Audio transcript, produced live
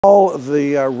All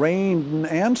the rain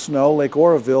and snow, Lake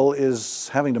Oroville is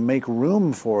having to make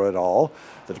room for it all.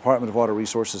 The Department of Water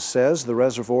Resources says the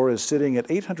reservoir is sitting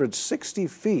at 860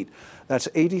 feet. That's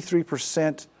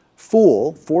 83%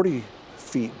 full, 40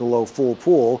 feet below full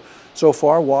pool. So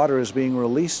far, water is being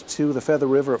released to the Feather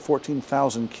River at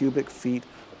 14,000 cubic feet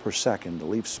per second to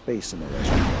leave space in the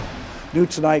reservoir. New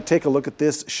tonight, take a look at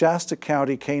this. Shasta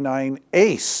County Canine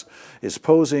Ace is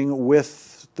posing with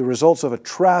the results of a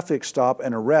traffic stop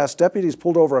and arrest. Deputies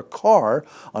pulled over a car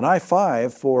on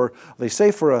I-5 for, they say,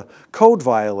 for a code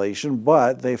violation,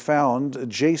 but they found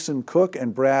Jason Cook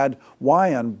and Brad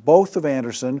Wyan, both of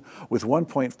Anderson, with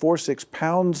 1.46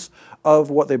 pounds of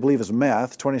what they believe is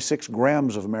meth, 26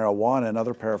 grams of marijuana and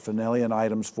other paraphernalia and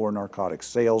items for narcotic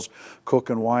sales. Cook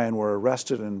and Wyan were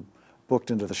arrested and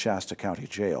booked into the Shasta County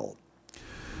Jail.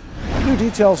 New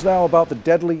details now about the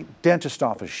deadly dentist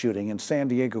office shooting in San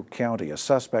Diego County. A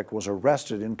suspect was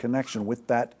arrested in connection with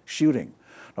that shooting.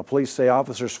 Now, police say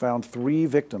officers found 3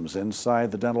 victims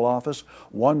inside the dental office.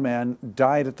 1 man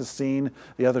died at the scene.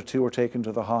 The other 2 were taken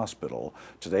to the hospital.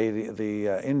 Today,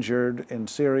 the injured in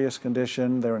serious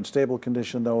condition. They're in stable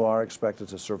condition, though are expected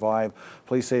to survive.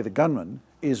 Police say the gunman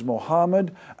is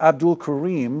Mohammed Abdul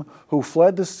Karim, who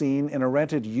fled the scene in a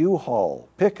rented U-Haul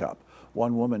pickup.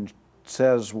 One woman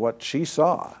says what she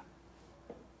saw.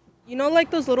 You know, like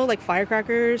those little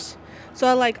firecrackers?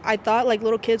 So I thought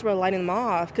little kids were lighting them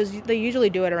off because they usually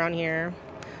do it around here.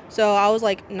 So I was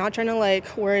not trying to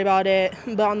worry about it.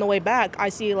 But on the way back, I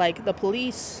see the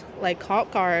police,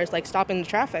 cop cars stopping the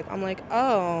traffic. I'm like,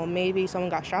 oh, maybe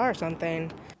someone got shot or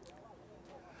something.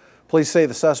 Police say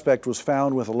the suspect was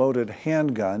found with a loaded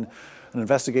handgun. An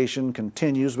investigation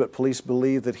continues, but police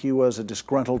believe that he was a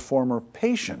disgruntled former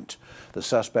patient. The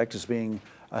suspect is being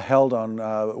held on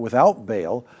without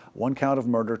bail, 1 count of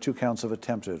murder, 2 counts of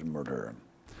attempted murder.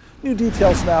 New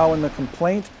details now in the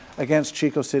complaint against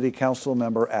Chico City Council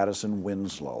member Addison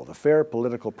Winslow. The Fair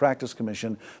Political Practice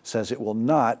Commission says it will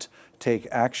not take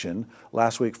action.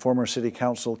 Last week, former City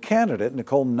Council candidate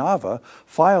Nicole Nava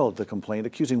filed the complaint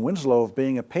accusing Winslow of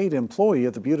being a paid employee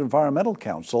of the Butte Environmental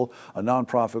Council, a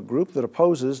nonprofit group that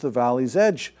opposes the Valley's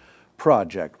Edge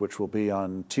project, which will be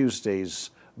on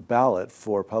Tuesday's ballot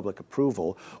for public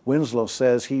approval. Winslow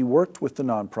says he worked with the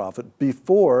nonprofit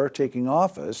before taking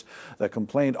office. The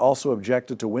complaint also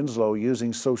objected to Winslow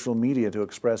using social media to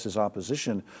express his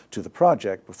opposition to the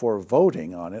project before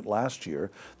voting on it last year.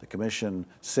 The commission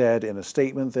said in a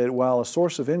statement that while a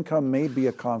source of income may be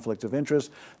a conflict of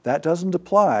interest, that doesn't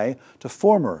apply to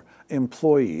former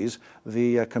employees.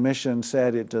 The commission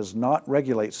said it does not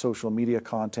regulate social media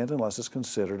content unless it's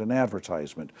considered an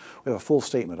advertisement. We have a full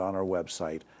statement on our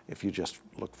website if you just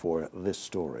look for this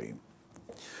story.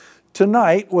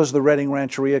 Tonight was the Redding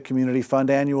Rancheria Community Fund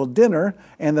annual dinner,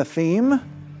 and the theme,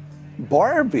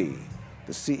 Barbie.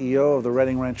 The CEO of the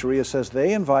Redding Rancheria says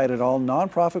they invited all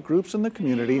nonprofit groups in the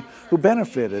community who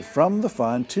benefited from the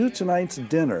fund to tonight's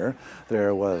dinner.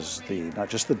 There was not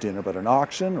just the dinner, but an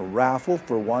auction, a raffle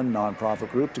for one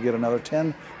nonprofit group to get another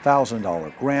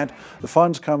 $10,000 grant. The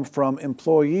funds come from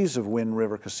employees of Wind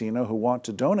River Casino who want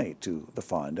to donate to the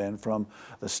fund and from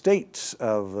the state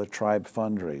of the tribe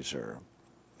fundraiser.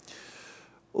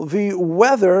 The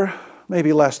weather may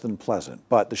be less than pleasant,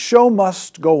 but the show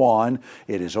must go on.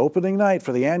 It is opening night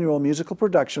for the annual musical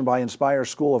production by Inspire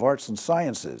School of Arts and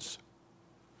Sciences.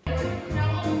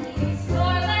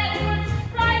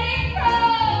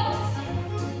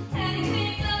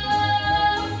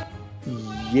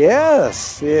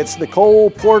 Yes, it's the Cole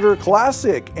Porter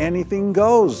Classic, Anything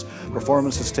Goes.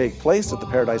 Performances take place at the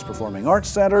Paradise Performing Arts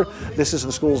Center. This is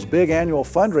the school's big annual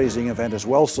fundraising event as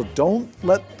well, so don't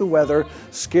let the weather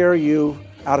scare you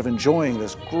out of enjoying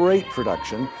this great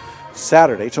production.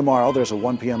 Saturday, tomorrow, there's a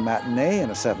 1 p.m. matinee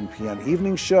and a 7 p.m.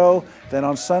 evening show. Then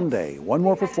on Sunday, one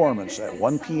more performance at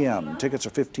 1 p.m. Tickets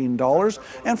are $15.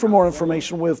 And for more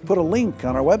information, we've put a link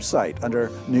on our website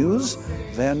under News,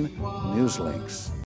 then News Links.